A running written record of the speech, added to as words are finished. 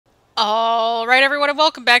Alright everyone, and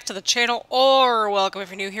welcome back to the channel, or welcome if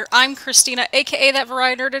you're new here. I'm Christina, aka That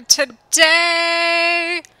Variety Nerd, and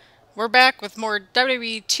today we're back with more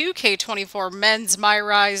WWE 2K24 Men's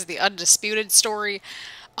MyRise, the Undisputed story.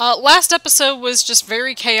 Last episode was just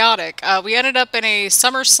very chaotic. We ended up in a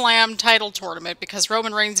SummerSlam title tournament because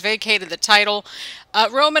Roman Reigns vacated the title.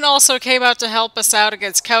 Roman also came out to help us out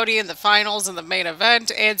against Cody in the finals in the main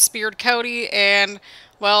event and speared Cody, and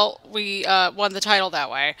well, we won the title that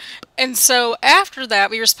way. And so after that,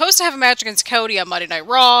 we were supposed to have a match against Cody on Monday Night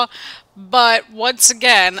Raw, but once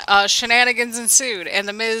again, shenanigans ensued, and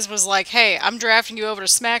The Miz was like, hey, I'm drafting you over to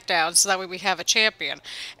Smackdown so that way we have a champion.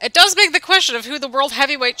 It does beg the question of who the World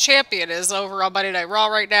Heavyweight Champion is over on Monday Night Raw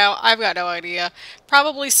right now. I've got no idea.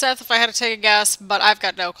 Probably Seth if I had to take a guess, but I've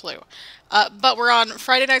got no clue. But we're on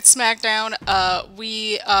Friday Night SmackDown.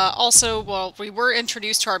 We were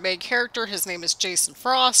introduced to our main character. His name is Jason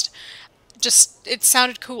Frost. Just, it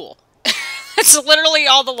sounded cool. It's literally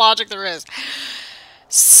all the logic there is.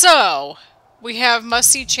 So, we have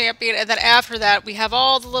must-see champion, and then after that, we have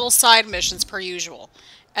all the little side missions per usual.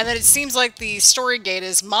 And then it seems like the story gate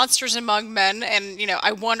is Monsters Among Men, and, you know,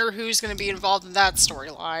 I wonder who's going to be involved in that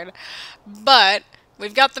storyline. But,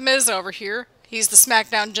 we've got The Miz over here. He's the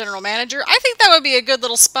SmackDown General Manager. I think that would be a good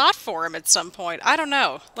little spot for him at some point. I don't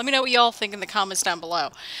know. Let me know what y'all think in the comments down below.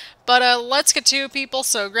 But let's get to it, people.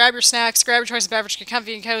 So grab your snacks, grab your choice of beverage, get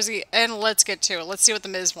comfy and cozy, and let's get to it. Let's see what The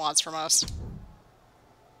Miz wants from us.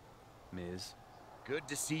 Miz, good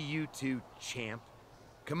to see you too, champ.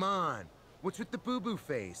 Come on, what's with the boo-boo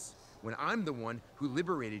face? When I'm the one who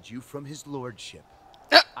liberated you from his lordship.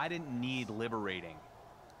 I didn't need liberating.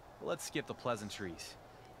 Let's skip the pleasantries.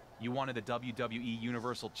 You wanted the WWE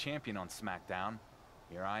Universal Champion on SmackDown.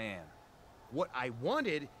 Here I am. What I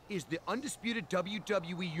wanted is the undisputed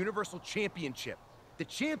WWE Universal Championship. The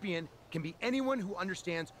champion can be anyone who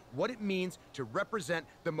understands what it means to represent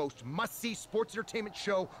the most must-see sports entertainment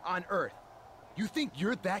show on Earth. You think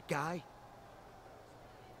you're that guy?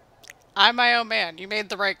 I'm my own man. You made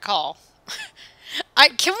the right call.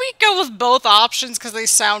 Can we go with both options? Because they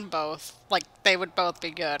sound both. Like, they would both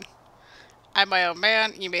be good. I'm my own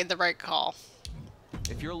man. You made the right call.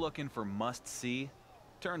 If you're looking for must-see,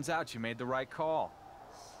 turns out you made the right call.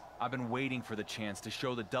 I've been waiting for the chance to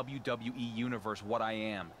show the WWE Universe what I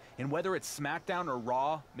am. And whether it's SmackDown or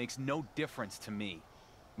Raw makes no difference to me.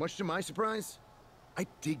 Much to my surprise, I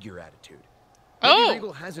dig your attitude. Oh! Maybe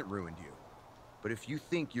Regal hasn't ruined you. But if you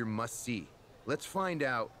think you're must-see, let's find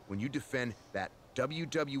out when you defend that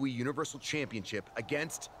WWE Universal Championship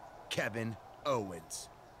against Kevin Owens.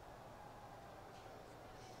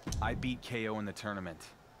 I beat KO in the tournament,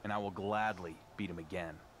 and I will gladly beat him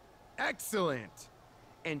again. Excellent!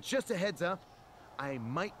 And just a heads up, I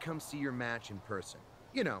might come see your match in person.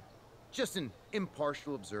 You know, just an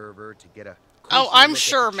impartial observer to get a Oh, I'm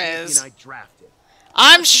sure, Miz. I drafted.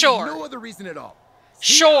 I'm sure. No other reason at all.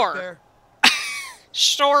 Sure.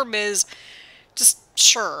 Sure, Miz. Just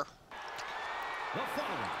sure. The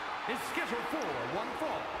following is scheduled for one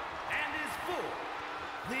fall and is for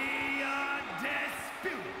the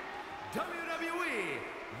Undisputed WWE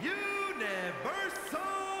Universal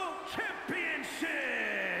Championship.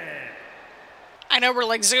 I know we're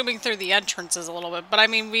like zooming through the entrances a little bit, but I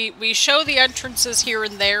mean, we show the entrances here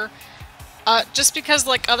and there, just because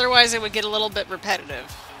like otherwise it would get a little bit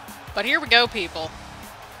repetitive. But here we go, people.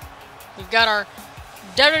 We've got our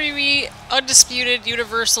WWE Undisputed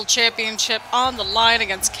Universal Championship on the line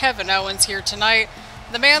against Kevin Owens here tonight.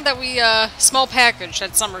 The man that we, small package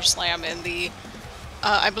at SummerSlam in the,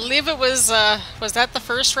 I believe it was that the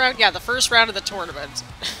first round? Yeah, the first round of the tournament.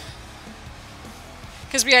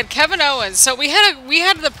 Because we had Kevin Owens, so we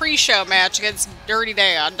had the pre-show match against Dirty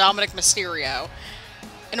Dan, Dominic Mysterio,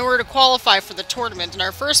 in order to qualify for the tournament, and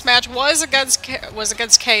our first match was against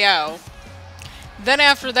KO. Then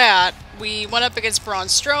after that, we went up against Braun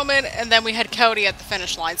Strowman, and then we had Cody at the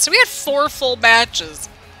finish line. So we had 4 full matches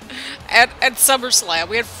at SummerSlam.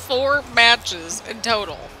 We had 4 matches in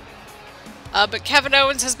total. But Kevin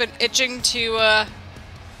Owens has been itching to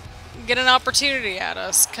get an opportunity at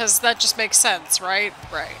us, because that just makes sense, right?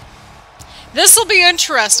 Right. This will be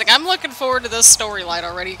interesting. I'm looking forward to this storyline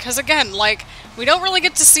already, because again, like, we don't really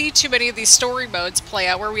get to see too many of these story modes play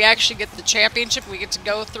out where we actually get the championship, we get to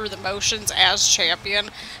go through the motions as champion,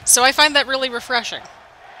 so I find that really refreshing.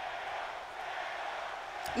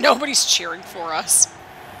 Nobody's cheering for us.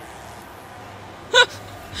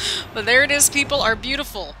 But there it is, people, our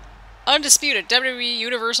beautiful, undisputed WWE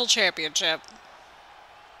Universal Championship.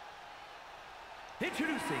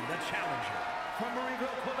 Introducing the challenger from Regal,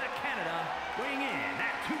 Quebec, Canada, weighing in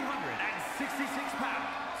at 266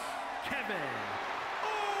 pounds, Kevin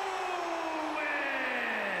Owens.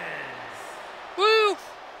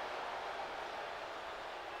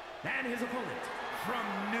 And his opponent from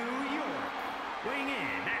New York, weighing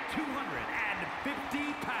in at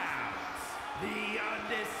 250 pounds, the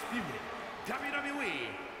undisputed WWE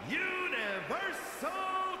Universal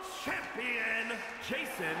Champion,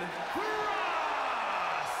 Jason Frost.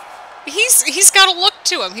 He's got a look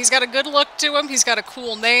to him. He's got a good look to him. He's got a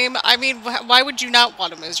cool name. I mean, why would you not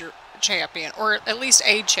want him as your champion, or at least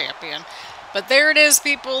a champion? But there it is,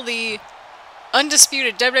 people. The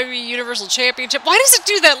undisputed WWE Universal Championship. Why does it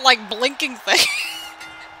do that, like, blinking thing?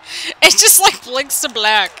 It just, like, blinks to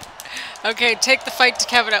black. Okay, take the fight to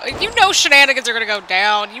Kevin Owens. You know shenanigans are going to go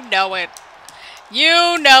down. You know it.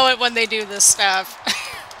 You know it when they do this stuff.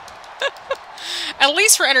 At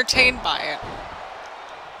least we're entertained by it.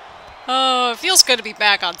 Oh, it feels good to be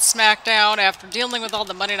back on Smackdown after dealing with all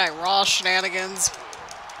the Monday Night Raw shenanigans.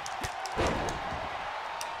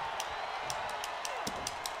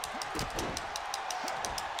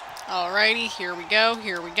 Alrighty, here we go,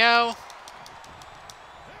 here we go.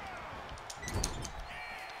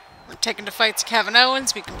 We're taking the fight to Kevin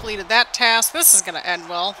Owens. We completed that task. This is going to end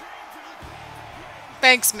well.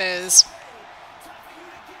 Thanks, Miz.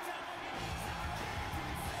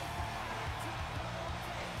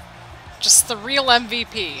 Just the real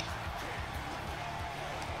MVP.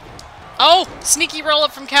 Oh, sneaky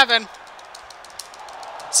roll-up from Kevin.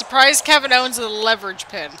 Surprise Kevin Owens with a leverage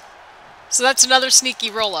pin. So that's another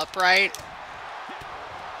sneaky roll-up, right?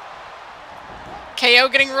 KO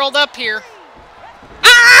getting rolled up here.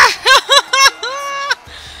 Ah!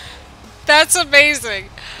 That's amazing.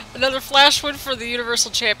 Another flash win for the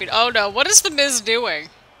Universal Champion. Oh no, what is the Miz doing?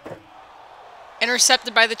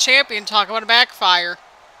 Intercepted by the champion. Talk about a backfire.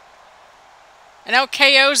 And now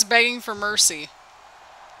KO's begging for mercy.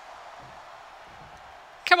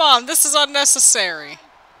 Come on, this is unnecessary.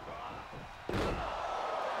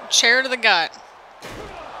 Chair to the gut.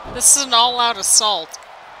 This is an all-out assault.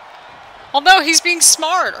 Well, no, he's being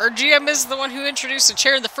smart. Our GM is the one who introduced the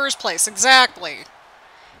chair in the first place. Exactly.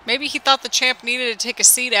 Maybe he thought the champ needed to take a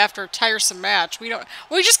seat after a tiresome match. We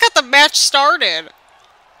just got the match started.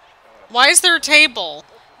 Why is there a table?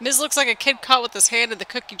 Miz looks like a kid caught with his hand in the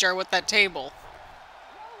cookie jar with that table.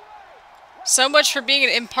 So much for being an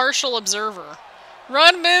impartial observer.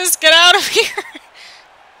 Run, Miz! Get out of here!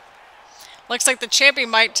 Looks like the champion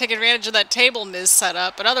might take advantage of that table Miz set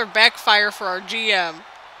up. Another backfire for our GM.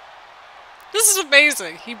 This is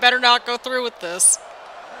amazing. He better not go through with this.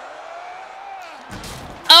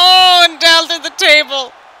 Oh, and down through the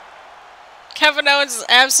table. Kevin Owens is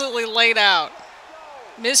absolutely laid out.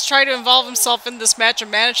 Miz tried to involve himself in this match and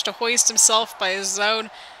managed to hoist himself by his own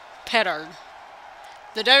petard.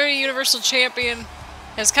 The WWE Universal Champion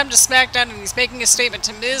has come to SmackDown and he's making a statement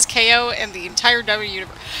to Miz, KO, and the entire WWE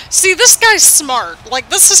Universe. See, this guy's smart. Like,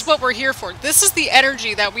 this is what we're here for. This is the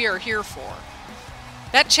energy that we are here for.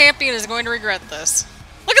 That champion is going to regret this.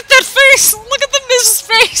 Look at that face! Look at the Miz's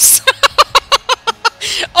face!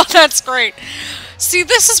 Oh, that's great. See,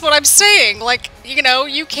 this is what I'm saying. Like, you know,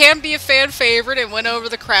 you can be a fan favorite and win over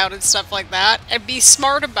the crowd and stuff like that, and be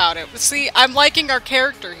smart about it. See, I'm liking our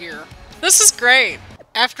character here. This is great.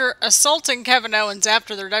 After assaulting Kevin Owens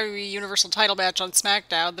after their WWE Universal title match on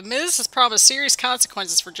SmackDown, The Miz has promised serious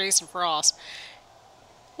consequences for Jason Frost.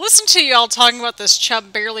 Listen to y'all talking about this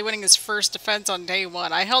chump barely winning his first defense on day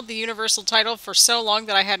one. I held the Universal title for so long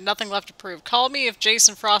that I had nothing left to prove. Call me if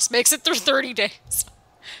Jason Frost makes it through 30 days.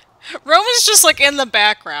 Roman's just like in the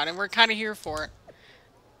background, and we're kind of here for it.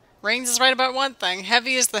 Reigns is right about one thing.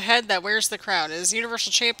 Heavy is the head that wears the crown. As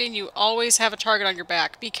Universal Champion, you always have a target on your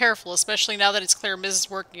back. Be careful, especially now that it's clear Miz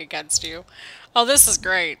is working against you. Oh, this is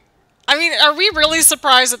great. I mean, are we really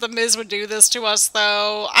surprised that the Miz would do this to us,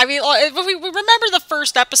 though? I mean, we remember the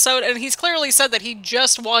first episode, and he's clearly said that he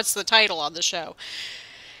just wants the title on the show.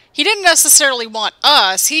 He didn't necessarily want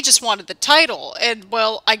us, he just wanted the title. And,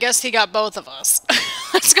 well, I guess he got both of us.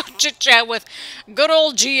 Let's go chit-chat with good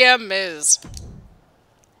old GM Miz.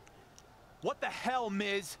 What the hell,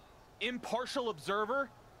 Miz? Impartial observer?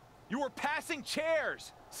 You were passing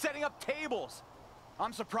chairs, setting up tables.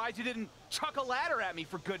 I'm surprised you didn't chuck a ladder at me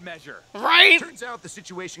for good measure. Right? Turns out the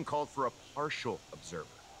situation called for a partial observer.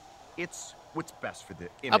 It's what's best for the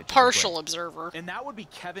image. A partial observer. And that would be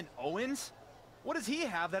Kevin Owens? What does he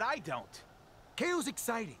have that I don't? KO's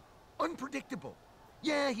exciting, unpredictable.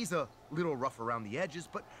 Yeah, he's a little rough around the edges,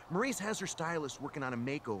 but Maurice has her stylist working on a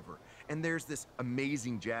makeover, and there's this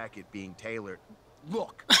amazing jacket being tailored.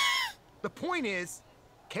 Look, the point is,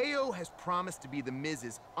 KO has promised to be the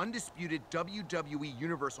Miz's undisputed WWE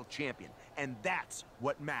Universal Champion, and that's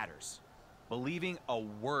what matters. Believing a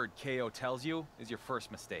word KO tells you is your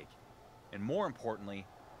first mistake. And more importantly,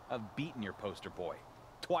 I've beaten your poster boy.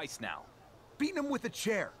 Twice now. Beating him with a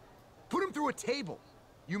chair. Put him through a table.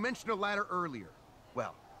 You mentioned a ladder earlier.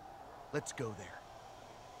 Well, let's go there.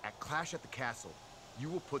 At Clash at the Castle, you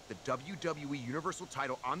will put the WWE Universal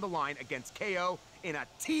title on the line against KO in a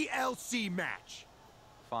TLC match.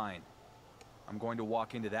 Fine. I'm going to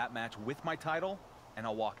walk into that match with my title, and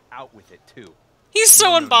I'll walk out with it too. He's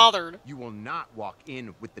so unbothered. You will not walk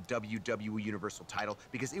in with the WWE Universal title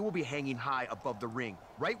because it will be hanging high above the ring,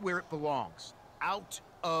 right where it belongs, out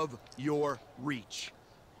of your reach.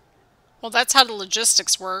 Well, that's how the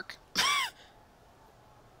logistics work.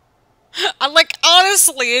 Like,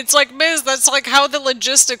 honestly, it's like, Miz, that's like how the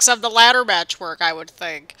logistics of the ladder match work, I would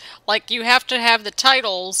think. Like, you have to have the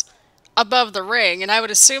titles above the ring, and I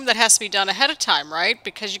would assume that has to be done ahead of time, right?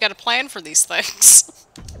 Because you got to plan for these things.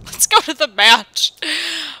 Let's go to the match.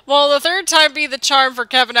 Well, the third time be the charm for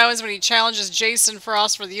Kevin Owens when he challenges Jason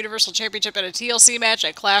Frost for the Universal Championship in a TLC match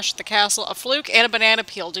at Clash at the Castle. A fluke and a banana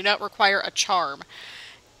peel do not require a charm.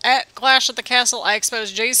 At Clash at the Castle, I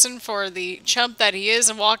expose Jason for the chump that he is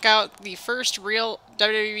and walk out the first real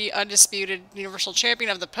WWE Undisputed Universal Champion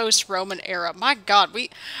of the post-Roman era. My God,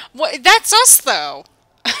 that's us, though.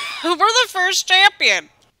 We're the first champion.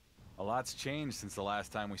 A lot's changed since the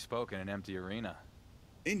last time we spoke in an empty arena.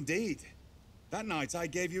 Indeed. That night I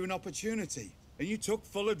gave you an opportunity, and you took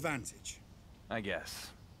full advantage. I guess.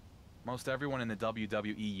 Most everyone in the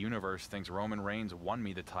WWE Universe thinks Roman Reigns won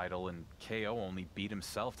me the title and KO only beat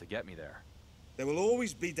himself to get me there. There will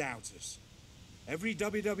always be doubters. Every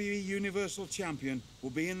WWE Universal Champion will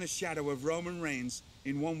be in the shadow of Roman Reigns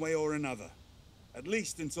in one way or another. At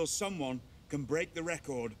least until someone can break the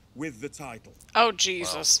record with the title. Oh,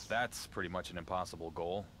 Jesus. Well, that's pretty much an impossible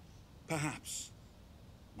goal. Perhaps.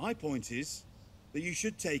 My point is that you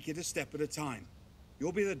should take it a step at a time.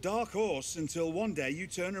 You'll be the dark horse until one day you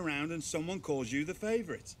turn around and someone calls you the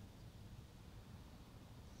favorite.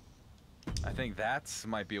 I think that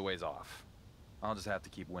might be a ways off. I'll just have to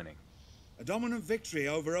keep winning. A dominant victory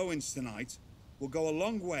over Owens tonight will go a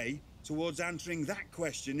long way towards answering that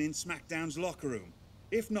question in Smackdown's locker room,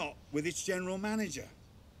 if not with its general manager.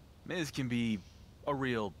 Miz can be a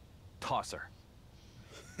real tosser.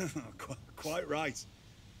 Quite right.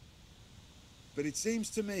 But it seems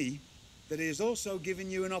to me that he has also given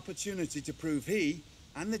you an opportunity to prove he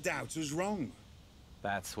and the doubters wrong.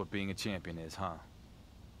 That's what being a champion is, huh?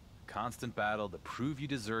 Constant battle to prove you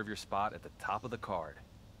deserve your spot at the top of the card.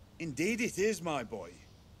 Indeed it is, my boy.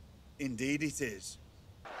 Indeed it is.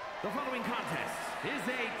 The following contest is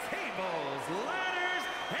a tables, ladders,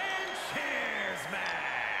 and chairs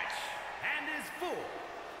match, and is for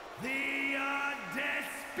the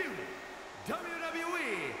Undisputed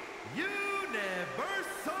WWE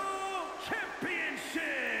Universal Championship.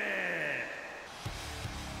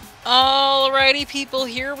 Alrighty, people,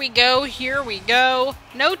 here we go, here we go.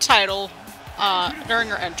 No title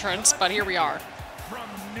during our entrance, but here we are. From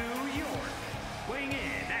New York, weighing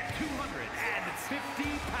in at 250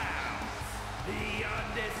 pounds, the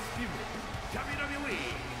Undisputed WWE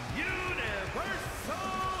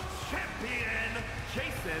Universal Champion,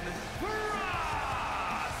 Jason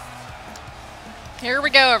Frost. Here we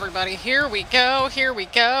go, everybody. Here we go, here we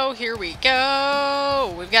go, here we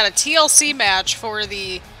go. We've got a TLC match for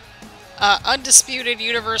the Undisputed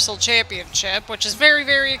Universal Championship, which is very,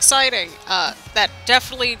 very exciting. That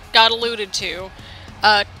definitely got alluded to,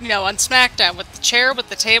 you know, on Smackdown with the chair, with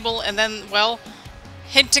the table, and then, well,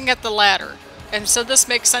 hinting at the ladder. And so this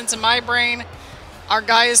makes sense in my brain. Our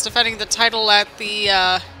guy is defending the title at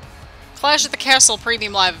the Clash at the Castle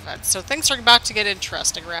Premium Live event. So things are about to get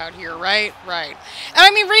interesting around here, right? Right. And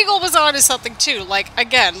I mean, Regal was onto something too. Like,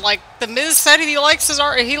 again, like the Miz said, he likes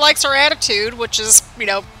our attitude, which is, you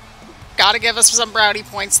know, gotta give us some brownie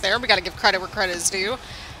points there. We gotta give credit where credit is due.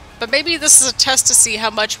 But maybe this is a test to see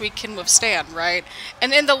how much we can withstand, right?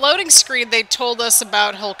 And in the loading screen, they told us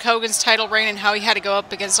about Hulk Hogan's title reign and how he had to go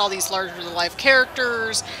up against all these larger-than-life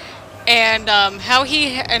characters, and how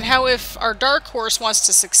if our dark horse wants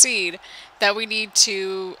to succeed, that we need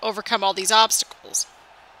to overcome all these obstacles.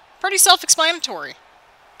 Pretty self-explanatory.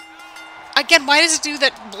 Again, why does it do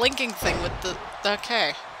that blinking thing with the...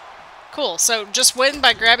 Okay. Cool, so just win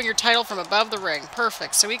by grabbing your title from above the ring.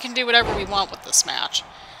 Perfect, so we can do whatever we want with this match.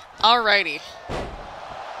 Alrighty.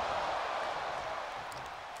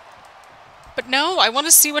 But no, I want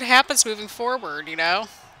to see what happens moving forward, you know?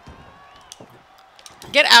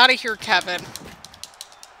 Get out of here, Kevin.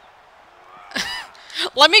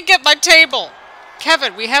 Let me get my table.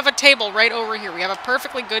 Kevin, we have a table right over here. We have a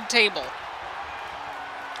perfectly good table.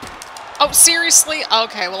 Oh, seriously?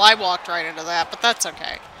 Okay, well, I walked right into that, but that's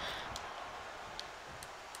okay.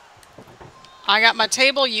 I got my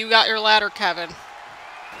table, you got your ladder, Kevin.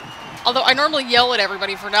 Although I normally yell at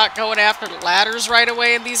everybody for not going after the ladders right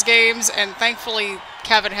away in these games, and thankfully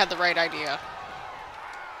Kevin had the right idea.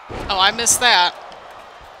 Oh, I missed that.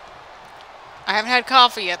 I haven't had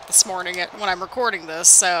coffee yet this morning when I'm recording this,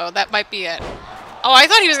 so that might be it. Oh, I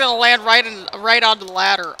thought he was going to land right onto the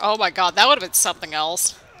ladder. Oh my god, that would have been something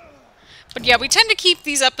else. But yeah, we tend to keep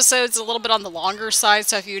these episodes a little bit on the longer side,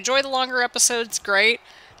 so if you enjoy the longer episodes, great.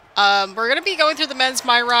 We're going to be going through the men's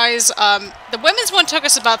MyRise. The women's one took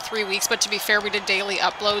us about 3 weeks, but to be fair, we did daily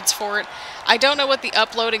uploads for it. I don't know what the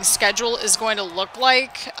uploading schedule is going to look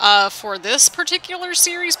like for this particular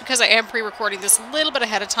series, because I am pre-recording this a little bit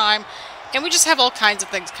ahead of time, and we just have all kinds of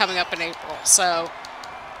things coming up in April. So,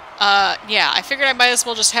 yeah, I figured I might as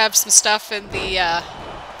well just have some stuff in the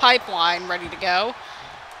pipeline ready to go.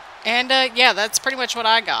 And, yeah, that's pretty much what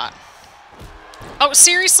I got. Oh,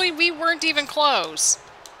 seriously? We weren't even close.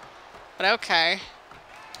 But okay.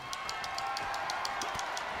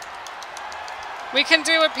 We can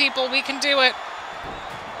do it, people. We can do it.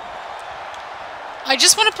 I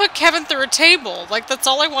just want to put Kevin through a table. Like, that's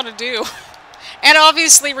all I want to do. And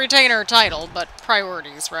obviously retain her title, but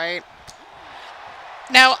priorities, right?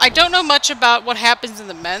 Now, I don't know much about what happens in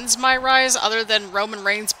the men's MyRise, other than Roman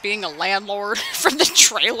Reigns being a landlord from the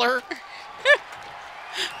trailer.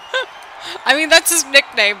 I mean, that's his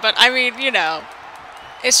nickname, but I mean, you know.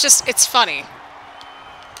 It's just, it's funny.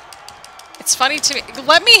 It's funny to me.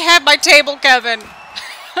 Let me have my table, Kevin.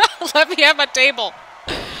 Let me have my table.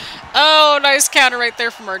 Oh, nice counter right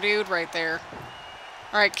there from our dude right there.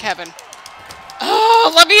 Alright, Kevin.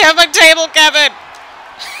 Oh, let me have my table, Kevin.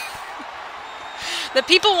 The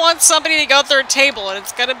people want somebody to go through a table, and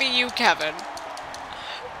it's gonna be you, Kevin.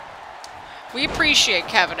 We appreciate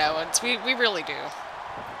Kevin Owens. We really do.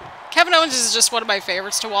 Kevin Owens is just one of my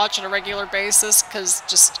favorites to watch on a regular basis, because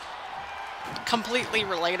just completely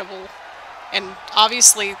relatable. And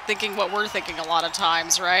obviously thinking what we're thinking a lot of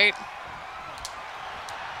times, right?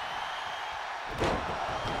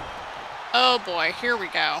 Oh boy, here we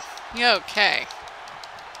go. Okay.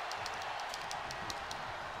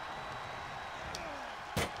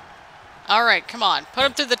 Alright, come on. Put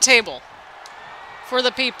him through the table. For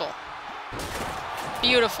the people.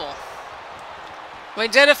 Beautiful. We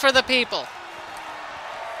did it for the people.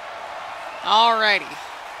 Alrighty.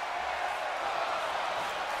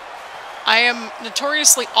 I am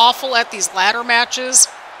notoriously awful at these ladder matches.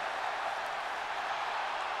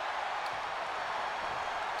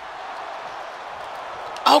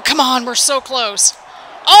 Oh, come on, we're so close.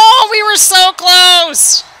 Oh, we were so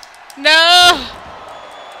close! No!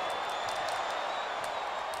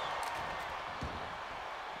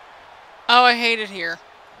 Oh, I hate it here.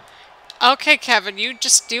 Okay, Kevin, you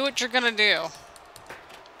just do what you're gonna do.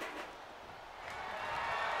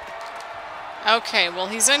 Okay, well,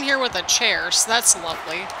 he's in here with a chair, so that's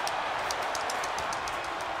lovely.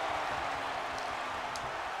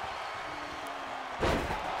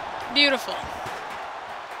 Beautiful.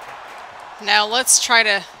 Now let's try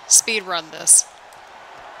to speed run this.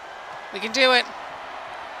 We can do it.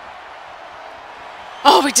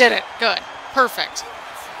 Oh, we did it. Good. Perfect.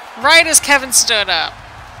 Right as Kevin stood up.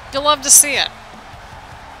 You'll love to see it.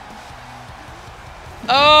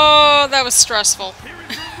 Oh, that was stressful. The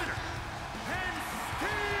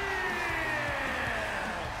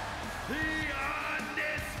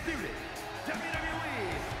Undisputed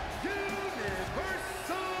WWE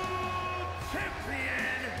Universal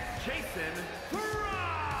Champion, Jason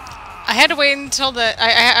Fry. I had to wait until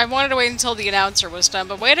I wanted to wait until the announcer was done,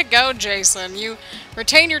 but way to go, Jason. You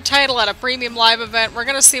retain your title at a premium live event. We're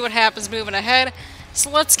going to see what happens moving ahead. So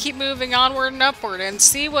let's keep moving onward and upward and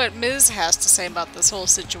see what Miz has to say about this whole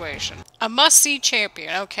situation. A must-see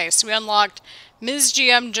champion. Okay, so we unlocked Miz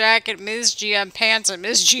GM jacket, Miz GM pants, and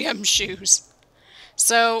Miz GM shoes.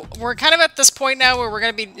 So we're kind of at this point now where we're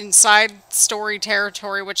going to be inside story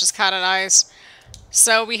territory, which is kind of nice.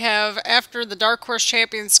 So we have, after the Dark Horse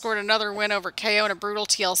champion scored another win over KO in a brutal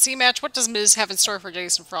TLC match, what does Miz have in store for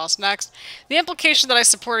Jason Frost next? The implication that I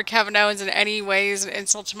supported Kevin Owens in any way is an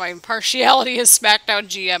insult to my impartiality as Smackdown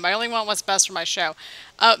GM. I only want what's best for my show.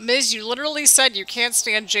 Miz, you literally said you can't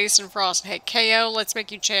stand Jason Frost. Hey, KO, let's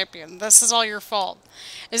make you champion. This is all your fault.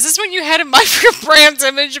 Is this what you had in mind for your brand's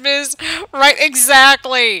image, Miz? Right,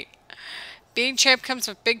 exactly. Being champ comes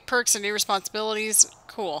with big perks and new responsibilities.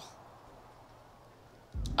 Cool.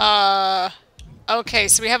 Okay,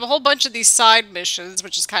 so we have a whole bunch of these side missions,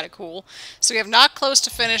 which is kind of cool. So we have Not Close to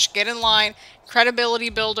Finish, Get in Line, Credibility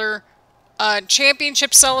Builder,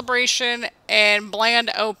 Championship Celebration, and Bland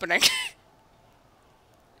Opening.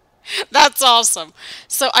 That's awesome.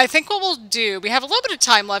 So I think what we'll do, we have a little bit of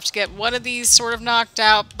time left to get one of these sort of knocked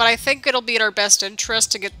out, but I think it'll be in our best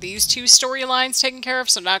interest to get these two storylines taken care of,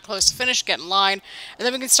 so not close to finish, get in line, and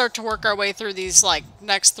then we can start to work our way through these like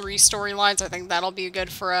next 3 storylines. I think that'll be good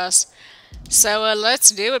for us. So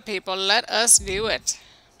let's do it, people. Let us do it.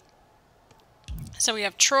 So we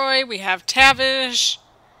have Troy, we have Tavish,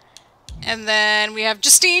 and then we have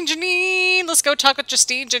Justine Janine. Let's go talk with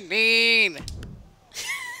Justine Janine.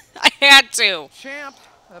 I had to. Champ,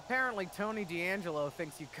 apparently Tony D'Angelo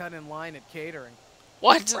thinks you cut in line at catering.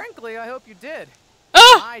 What? Frankly, I hope you did.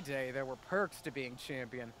 Ah! In my day, there were perks to being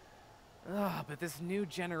champion. Ugh, but this new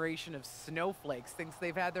generation of snowflakes thinks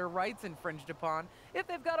they've had their rights infringed upon if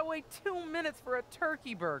they've got to wait 2 minutes for a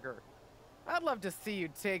turkey burger. I'd love to see you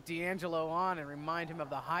take D'Angelo on and remind him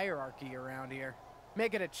of the hierarchy around here.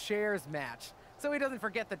 Make it a chairs match, so he doesn't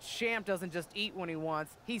forget the champ doesn't just eat when he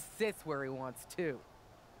wants, he sits where he wants too.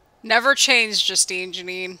 Never change, Justine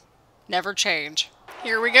Janine. Never change.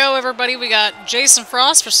 Here we go, everybody. We got Jason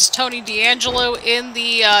Frost versus Tony D'Angelo in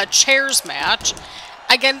the chairs match.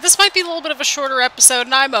 Again, this might be a little bit of a shorter episode,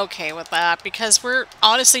 and I'm okay with that, because we're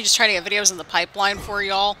honestly just trying to get videos in the pipeline for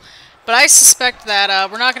y'all. But I suspect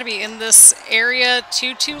that we're not going to be in this area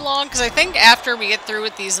too long, because I think after we get through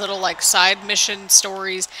with these little, like, side mission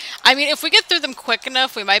stories... I mean, if we get through them quick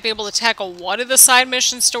enough, we might be able to tackle one of the side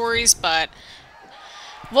mission stories, but...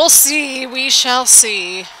 we'll see. We shall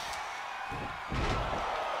see.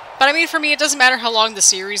 But I mean, for me, it doesn't matter how long the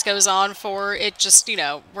series goes on for. It just, you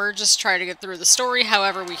know, we're just trying to get through the story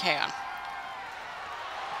however we can.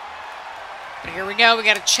 But here we go. We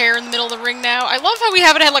got a chair in the middle of the ring now. I love how we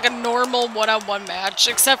haven't had like a normal one-on-one match,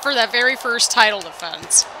 except for that very first title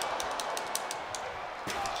defense.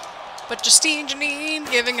 But Justine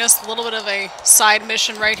Janine giving us a little bit of a side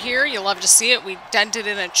mission right here. You'll love to see it. We dented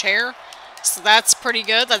in a chair. So that's pretty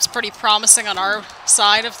good. That's pretty promising on our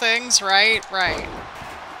side of things, right? Right.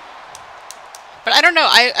 But I don't know.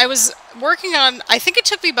 I was working on... I think it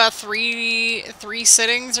took me about three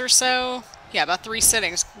sittings or so. Yeah, about 3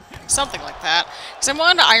 sittings. Something like that. Because I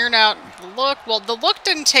wanted to iron out the look. Well, the look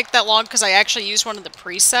didn't take that long because I actually used one of the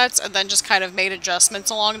presets and then just kind of made adjustments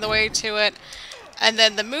along the way to it. And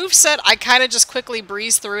then the moveset, I kind of just quickly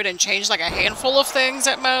breezed through it and changed like a handful of things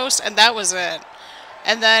at most. And that was it.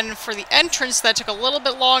 And then for the entrance, that took a little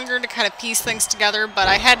bit longer to kind of piece things together, but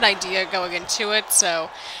I had an idea going into it, so...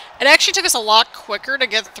 It actually took us a lot quicker to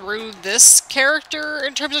get through this character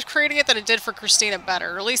in terms of creating it than it did for Christina Bennett,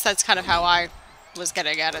 or at least that's kind of how I was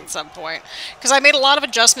getting at it at some point. Because I made a lot of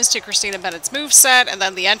adjustments to Christina Bennett's moveset, and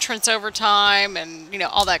then the entrance over time, and, you know,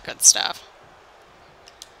 all that good stuff.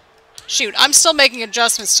 Shoot, I'm still making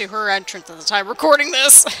adjustments to her entrance at the time recording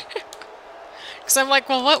this. Because I'm like,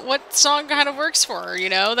 well, what song kind of works for her, you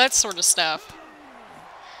know? That sort of stuff.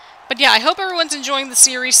 But yeah, I hope everyone's enjoying the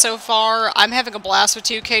series so far. I'm having a blast with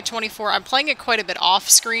 2K24. I'm playing it quite a bit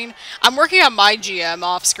off-screen. I'm working on my GM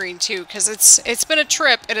off-screen, too, because it's been a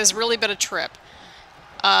trip. It has really been a trip.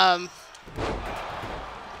 That,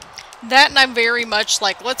 and I'm very much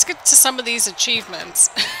like, let's get to some of these achievements.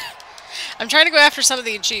 I'm trying to go after some of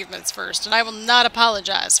the achievements first, and I will not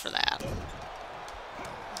apologize for that.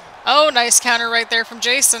 Oh, nice counter right there from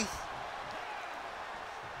Jason.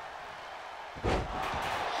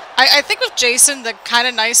 I think with Jason, the kind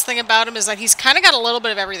of nice thing about him is that he's kind of got a little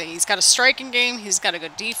bit of everything. He's got a striking game. He's got a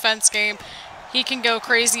good defense game. He can go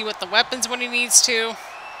crazy with the weapons when he needs to.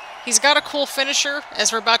 He's got a cool finisher,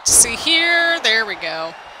 as we're about to see here. There we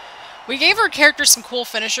go. We gave our character some cool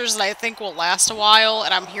finishers that I think will last a while,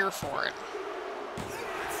 and I'm here for it.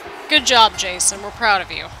 Good job, Jason. We're proud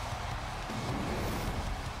of you.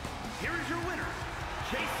 Here is your winner,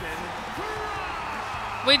 Jason.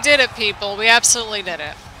 We did it, people. We absolutely did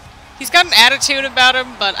it. He's got an attitude about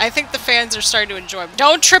him, but I think the fans are starting to enjoy him.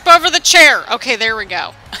 Don't trip over the chair! Okay, there we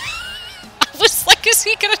go. I was like, is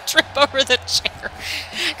he gonna trip over the chair?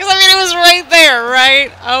 Because, I mean, it was right there,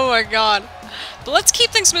 right? Oh my god. But let's keep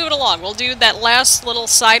things moving along. We'll do that last little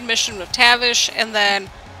side mission with Tavish, and then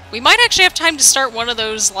we might actually have time to start one of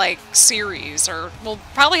those, like, series, or we'll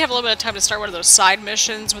probably have a little bit of time to start one of those side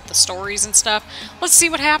missions with the stories and stuff. Let's see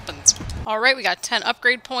what happens. Alright, we got 10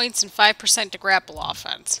 upgrade points and 5% to grapple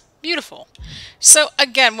offense. Beautiful. So,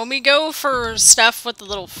 again, when we go for stuff with the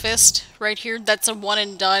little fist right here, that's a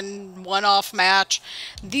one-and-done, one-off match.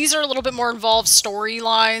 These are a little bit more involved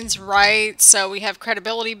storylines, right? So we have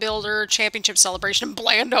credibility builder, championship celebration, and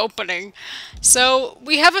bland opening. So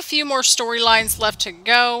we have a few more storylines left to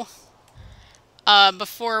go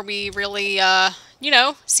before we really, you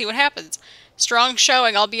know, see what happens. Strong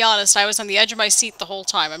showing, I'll be honest, I was on the edge of my seat the whole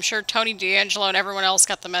time. I'm sure Tony D'Angelo and everyone else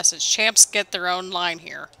got the message. Champs get their own line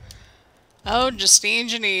here. Oh, Justine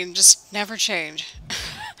Janine, just never change.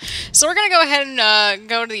 So we're going to go ahead and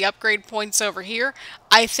go to the upgrade points over here.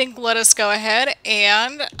 I think let us go ahead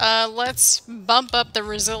and let's bump up the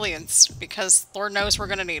resilience, because Lord knows we're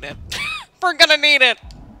going to need it. We're going to need it.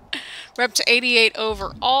 We're up to 88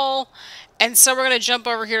 overall, and so we're going to jump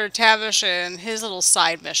over here to Tavish and his little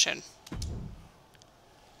side mission.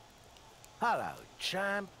 Hello,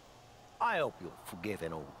 champ. I hope you'll forgive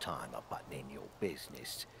an old timer butting in your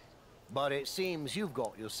business. But it seems you've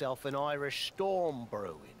got yourself an Irish storm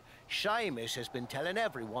brewing. Sheamus has been telling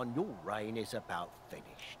everyone your reign is about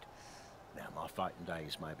finished. Now, my fighting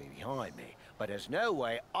days may be behind me, but there's no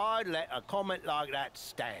way I'd let a comment like that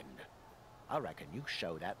stand. I reckon you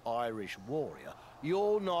show that Irish warrior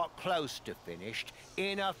you're not close to finished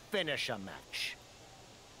in a finisher match.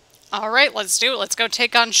 Alright, let's do it. Let's go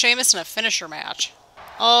take on Sheamus in a finisher match.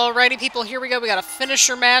 Alrighty, people, here we go. We got a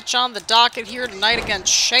finisher match on the docket here tonight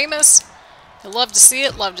against Sheamus. You'll love to see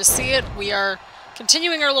it, love to see it. We are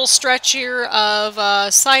continuing our little stretch here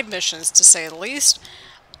of side missions, to say the least.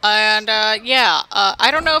 And, yeah, I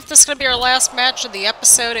don't know if this is going to be our last match of the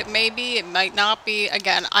episode. It may be, it might not be.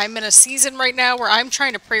 Again, I'm in a season right now where I'm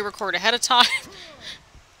trying to pre-record ahead of time.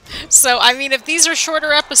 So, I mean, if these are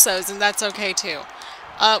shorter episodes, then that's okay, too.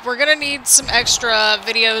 We're going to need some extra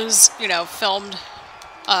videos, you know, filmed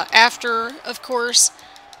after, of course.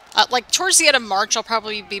 Like, towards the end of March, I'll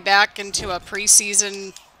probably be back into a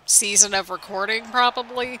pre-season season of recording,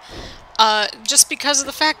 probably. Just because of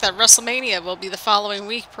the fact that WrestleMania will be the following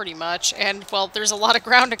week, pretty much. And, well, there's a lot of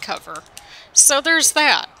ground to cover. So there's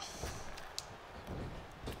that.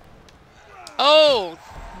 Oh!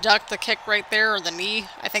 Duck the kick right there, or the knee.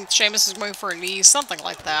 I think Sheamus is going for a knee, something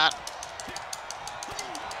like that.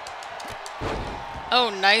 Oh,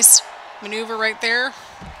 nice maneuver right there.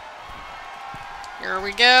 Here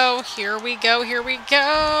we go, here we go, here we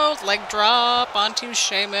go. Leg drop onto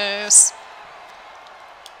Sheamus.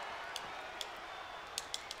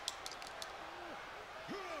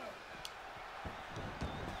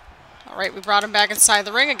 Alright, we brought him back inside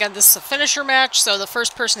the ring. Again, this is a finisher match, so the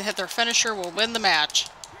first person to hit their finisher will win the match.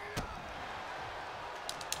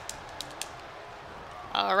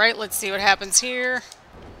 Alright, let's see what happens here.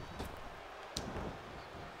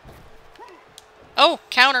 Oh,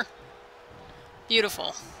 counter.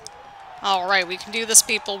 Beautiful. Alright, we can do this,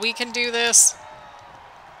 people. We can do this.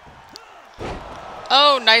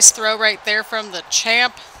 Oh, nice throw right there from the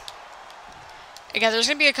champ. Again, there's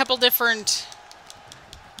going to be a couple different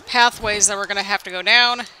pathways that we're going to have to go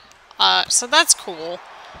down. So that's cool.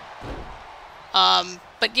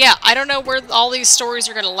 But yeah, I don't know where all these stories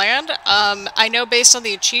are going to land. I know based on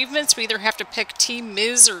the achievements, we either have to pick Team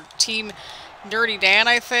Miz or Team Dirty Dan,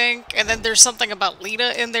 I think. And then there's something about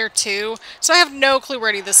Lita in there, too. So I have no clue where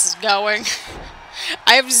any of this is going.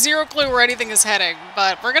 I have zero clue where anything is heading.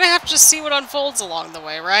 But we're going to have to just see what unfolds along the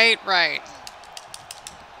way, right? Right.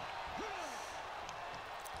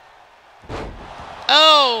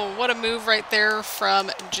 Oh, what a move right there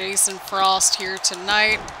from Jason Frost here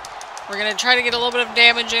tonight. We're going to try to get a little bit of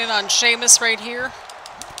damage in on Sheamus right here.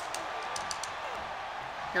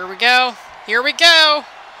 Here we go. Here we go.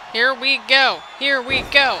 Here we go. Here we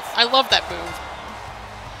go. I love that move.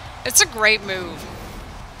 It's a great move.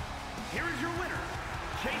 Here is your winner,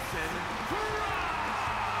 Jason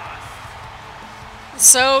Frost.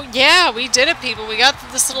 So, yeah, we did it, people. We got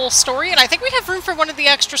this little story, and I think we have room for one of the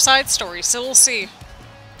extra side stories, so we'll see.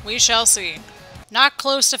 We shall see. Not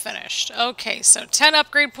close to finished. Okay, so 10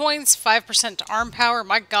 upgrade points, 5% to arm power.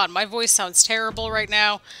 My god, my voice sounds terrible right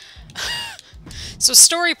now. So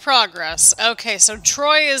story progress. Okay, so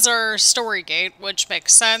Troy is our story gate, which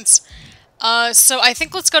makes sense. So I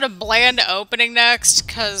think let's go to bland opening next,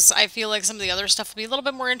 because I feel like some of the other stuff will be a little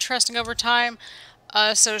bit more interesting over time.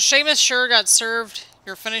 So Sheamus sure got served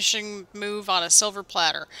your finishing move on a silver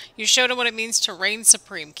platter. You showed him what it means to reign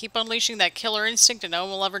supreme. Keep unleashing that killer instinct and no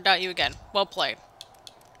one will ever doubt you again. Well played.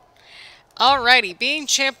 Alrighty, being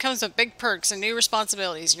champ comes with big perks and new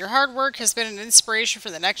responsibilities. Your hard work has been an inspiration for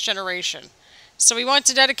the next generation. So we want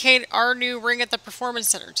to dedicate our new ring at the Performance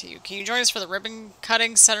Center to you. Can you join us for the ribbon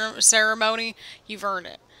cutting ceremony? You've earned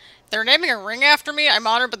it. They're naming a ring after me. I'm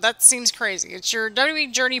honored, but that seems crazy. It's your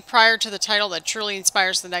WWE journey prior to the title that truly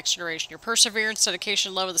inspires the next generation. Your perseverance,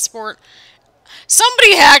 dedication, love of the sport.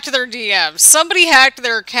 Somebody hacked their DMs. Somebody hacked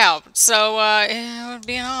their account. So, it would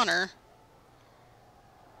be an honor.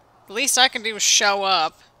 The least I can do is show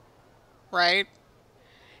up. Right?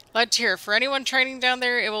 Let's hear. For anyone training down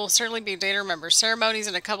there, it will certainly be a day to remember. Ceremonies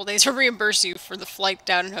in a couple days will reimburse you for the flight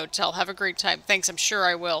down and hotel. Have a great time. Thanks, I'm sure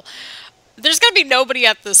I will. There's going to be nobody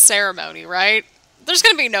at this ceremony, right? There's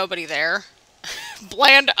going to be nobody there.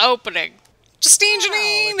 Bland opening. Justine Well,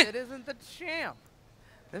 Janine! if it isn't the champ.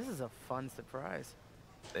 This is a fun surprise.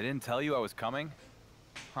 They didn't tell you I was coming?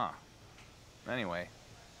 Huh. Anyway,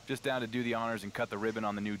 just down to do the honors and cut the ribbon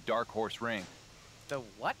on the new Dark Horse ring. The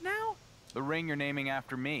what now? The ring you're naming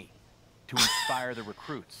after me. To inspire the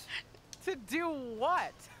recruits. To do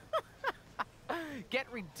what? Get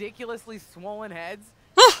ridiculously swollen heads?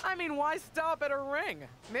 I mean, why stop at a ring?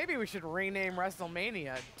 Maybe we should rename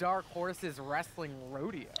WrestleMania Dark Horse's Wrestling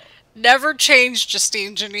Rodeo. Never change,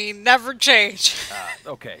 Justine Janine. Never change.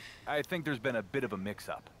 Okay, I think there's been a bit of a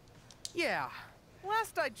mix-up. Yeah.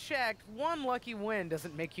 Last I checked, one lucky win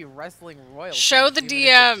doesn't make you wrestling royalty. Show the even if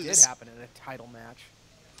it did DMs. happen in a title match.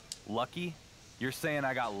 Lucky? You're saying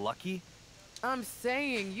I got lucky? I'm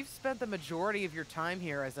saying you've spent the majority of your time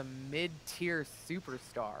here as a mid-tier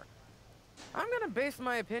superstar. I'm gonna base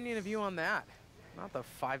my opinion of you on that, not the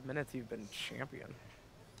 5 minutes you've been champion.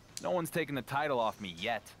 No one's taken the title off me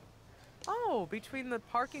yet. Oh, between the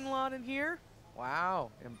parking lot and here?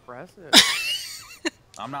 Wow, impressive.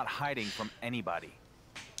 I'm not hiding from anybody.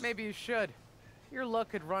 Maybe you should. Your luck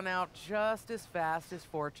could run out just as fast as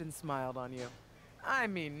fortune smiled on you. I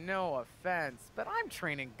mean, no offense, but I'm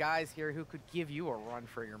training guys here who could give you a run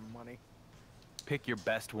for your money. Pick your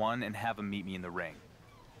best one and have them meet me in the ring.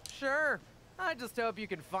 Sure. I just hope you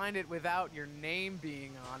can find it without your name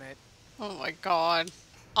being on it. Oh my god.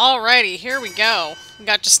 Alrighty, here we go. We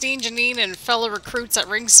got Justine Janine and fellow recruits at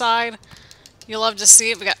ringside. You'll love to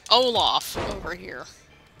see it. We got Olaf over here.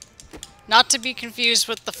 Not to be confused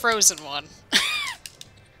with the Frozen one.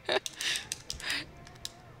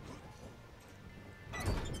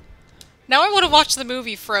 Now I want to watch the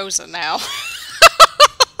movie Frozen now.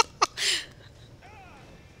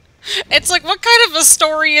 It's like, what kind of a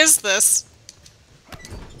story is this?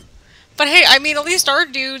 But hey, I mean, at least our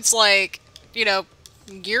dude's like, you know,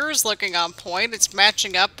 gear's looking on point. It's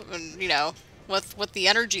matching up, and you know, with the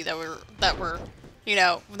energy that we're, you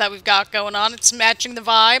know, that we've got going on. It's matching the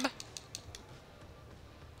vibe.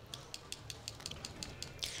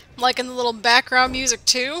 I'm liking the little background music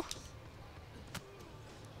too.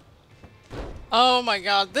 Oh my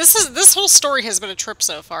god, this whole story has been a trip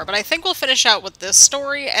so far, but I think we'll finish out with this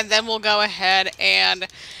story, and then we'll go ahead and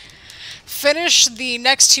finish the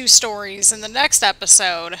next two stories in the next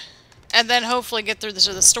episode, and then hopefully get through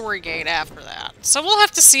to the story gate after that. So we'll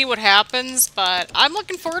have to see what happens, but I'm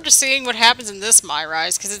looking forward to seeing what happens in this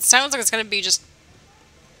MyRise, because it sounds like it's going to be just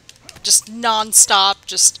non-stop,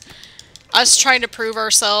 just us trying to prove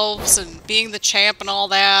ourselves and being the champ and all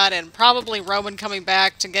that, and probably Roman coming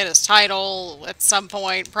back to get his title at some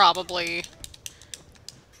point, probably.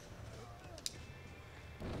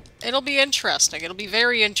 It'll be interesting. It'll be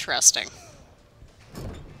very interesting.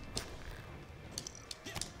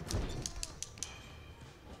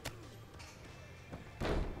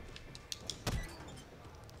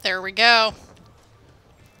 There we go.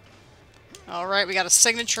 Alright, we got a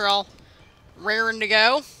signature all raring to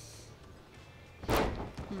go.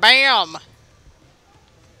 Bam!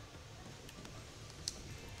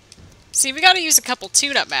 See, we gotta use a couple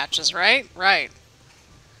tune-up matches, right? Right.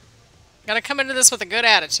 Gotta come into this with a good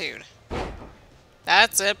attitude.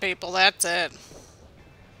 That's it, people. That's it.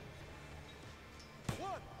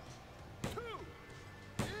 1, 2,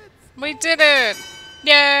 We did it!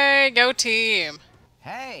 Yay! Go team!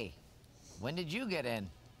 Hey, when did you get in?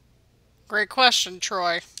 Great question,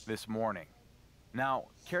 Troy. This morning. Now,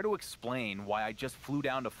 care to explain why I just flew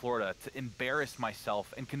down to Florida to embarrass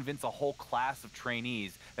myself and convince a whole class of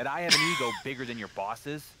trainees that I have an ego bigger than your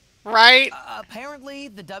bosses? Right? Apparently,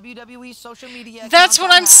 the WWE social media That's accounts what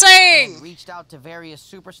are I'm hacked saying! and reached out to various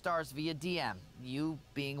superstars via DM, you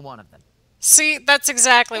being one of them. See, that's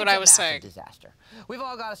exactly what It's I a was massive saying. disaster. We've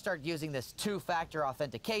all got to start using this two-factor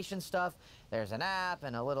authentication stuff. There's an app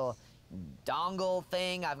and a little dongle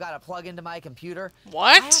thing I've got to plug into my computer.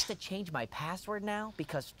 What? I have to change my password now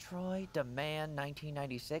because Troy Demand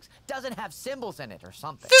 1996 doesn't have symbols in it or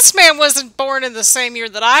something. This man wasn't born in the same year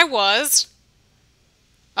that I was.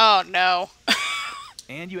 Oh, no.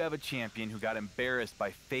 And you have a champion who got embarrassed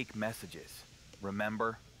by fake messages.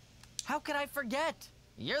 Remember? How could I forget?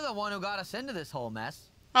 You're the one who got us into this whole mess.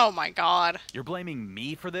 Oh, my God. You're blaming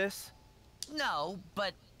me for this? No,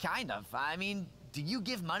 but kind of. I mean, do you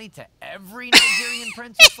give money to every Nigerian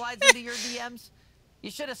prince who slides into your DMs?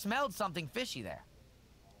 You should have smelled something fishy there.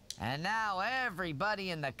 And now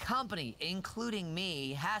everybody in the company, including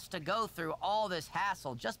me, has to go through all this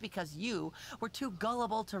hassle just because you were too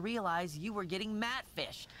gullible to realize you were getting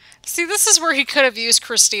matfished. See, this is where he could have used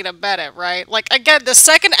Christina Bennett, right? Like, again, the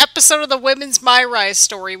second episode of the Women's MyRise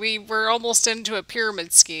story, we were almost into a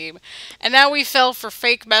pyramid scheme. And now we fell for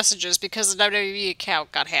fake messages because the WWE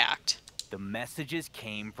account got hacked. The messages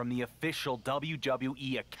came from the official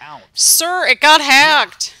WWE account. Sir, it got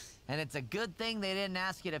hacked. And it's a good thing they didn't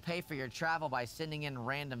ask you to pay for your travel by sending in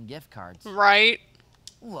random gift cards. Right.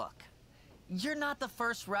 Look, you're not the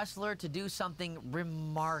first wrestler to do something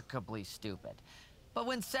remarkably stupid. But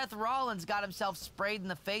when Seth Rollins got himself sprayed in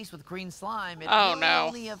the face with green slime, it really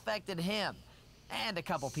only affected him and a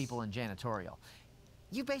couple people in janitorial.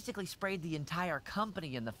 You basically sprayed the entire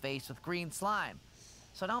company in the face with green slime.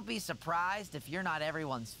 So don't be surprised if you're not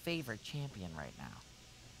everyone's favorite champion right now.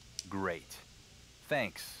 Great.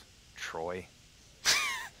 Thanks, Troy.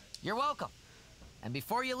 You're welcome. And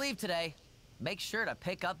before you leave today, make sure to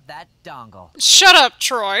pick up that dongle. Shut up,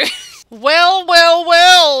 Troy. Well, well,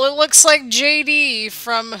 well. It looks like JD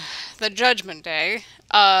from the Judgment Day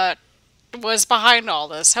was behind all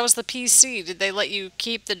this. How was the PC? Did they let you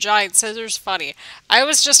keep the giant scissors? Funny. I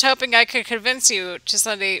was just hoping I could convince you to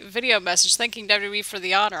send a video message thanking WWE for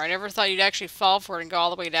the honor. I never thought you'd actually fall for it and go all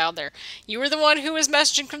the way down there. You were the one who was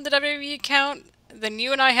messaging from the WWE account? Then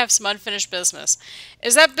you and I have some unfinished business.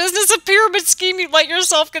 Is that business a pyramid scheme you let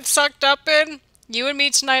yourself get sucked up in? You and me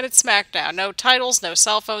tonight at Smackdown. No titles, no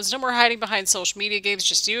cell phones, no more hiding behind social media games,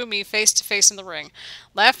 just you and me face to face in the ring.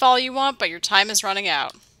 Laugh all you want, but your time is running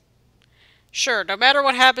out. Sure, no matter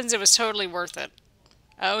what happens, it was totally worth it.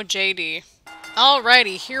 Oh, JD.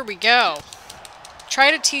 Alrighty, here we go.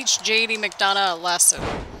 Try to teach JD McDonough a lesson.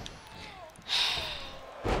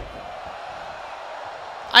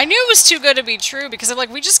 I knew it was too good to be true because I'm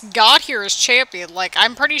like, we just got here as champion. Like,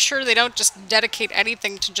 I'm pretty sure they don't just dedicate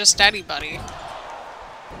anything to just anybody.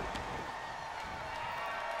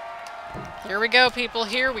 Here we go, people.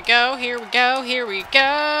 Here we go. Here we go. Here we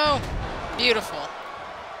go. Beautiful.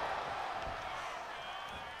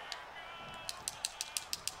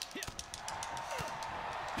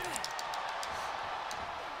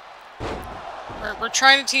 We're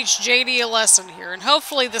trying to teach JD a lesson here, and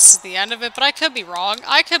hopefully this is the end of it, but I could be wrong.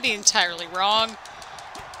 I could be entirely wrong.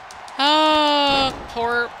 Oh,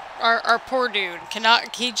 our poor dude.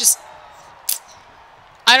 He just...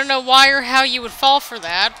 I don't know why or how you would fall for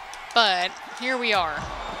that, but here we are.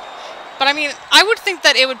 But I mean, I would think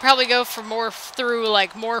that it would probably go for through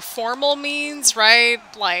like more formal means, right?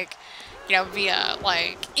 Like, you know, via,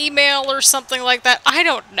 like, email or something like that. I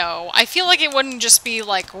don't know. I feel like it wouldn't just be,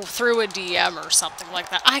 like, through a DM or something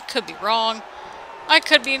like that. I could be wrong. I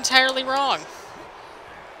could be entirely wrong.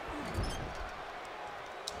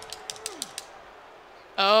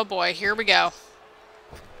 Oh, boy. Here we go.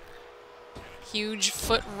 Huge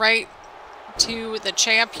foot right to the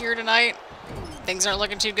champ here tonight. Things aren't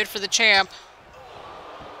looking too good for the champ.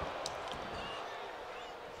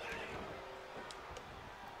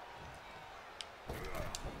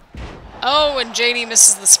 Oh, and JD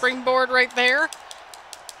misses the springboard right there.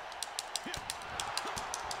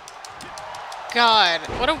 God,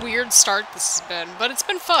 what a weird start this has been. But it's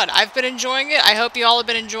been fun. I've been enjoying it. I hope you all have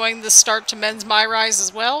been enjoying this start to men's MyRise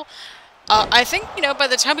as well. I think, you know, by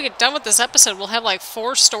the time we get done with this episode, we'll have like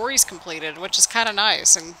 4 stories completed, which is kind of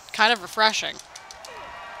nice and kind of refreshing.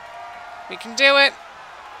 We can do it.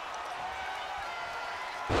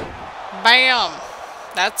 Bam.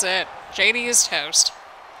 That's it. JD is toast.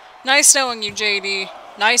 Nice knowing you, JD.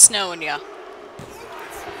 Nice knowing you.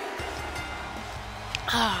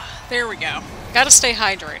 Ah, there we go. Gotta stay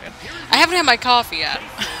hydrated. I haven't had my coffee yet.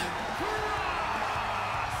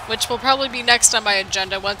 Which will probably be next on my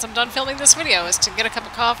agenda once I'm done filming this video, is to get a cup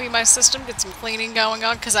of coffee in my system, get some cleaning going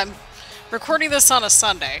on, because I'm recording this on a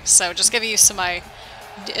Sunday. So just giving you some I'm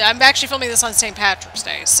actually filming this on St. Patrick's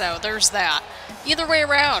Day, so there's that. Either way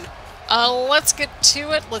around. Let's get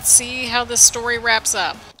to it. Let's see how this story wraps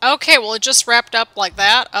up. Okay, well, it just wrapped up like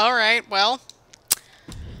that. Alright, well.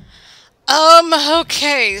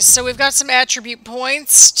 Okay, so we've got some attribute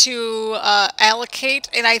points to allocate,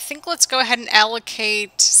 and I think let's go ahead and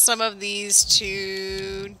allocate some of these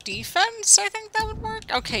to defense. I think that would work.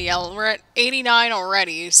 Okay, yeah, we're at 89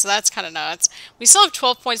 already, so that's kind of nuts. We still have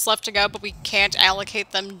 12 points left to go, but we can't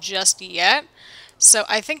allocate them just yet. So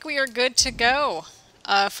I think we are good to go.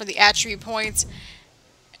 For the attribute points,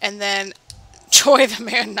 and then Troy the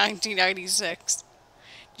Man 1996.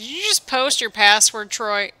 Did you just post your password,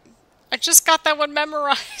 Troy? I just got that one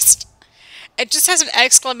memorized. It just has an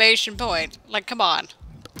exclamation point. Like, come on.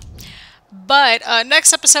 But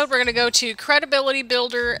next episode, we're going to go to Credibility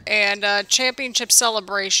Builder and Championship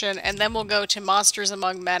Celebration, and then we'll go to Monsters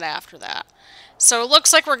Among Men after that. So it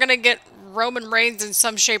looks like we're going to get Roman Reigns in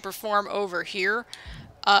some shape or form over here.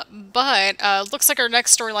 But looks like our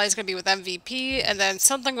next storyline is going to be with MVP, and then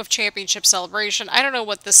something with Championship Celebration. I don't know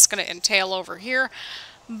what this is going to entail over here,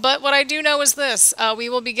 But what I do know is this. We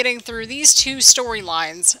will be getting through these two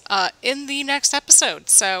storylines in the next episode.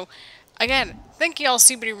 So, again, thank you all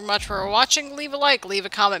super much for watching. Leave a like, leave a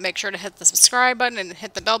comment, make sure to hit the subscribe button and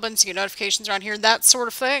hit the bell button so you get notifications around here, that sort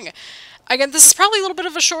of thing. Again, this is probably a little bit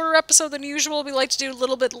of a shorter episode than usual. We like to do a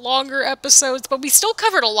little bit longer episodes, but we still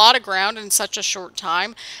covered a lot of ground in such a short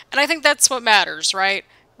time. And I think that's what matters, right?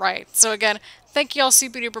 Right. So again, thank you all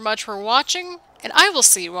super duper much for watching, and I will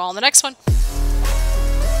see you all in the next one.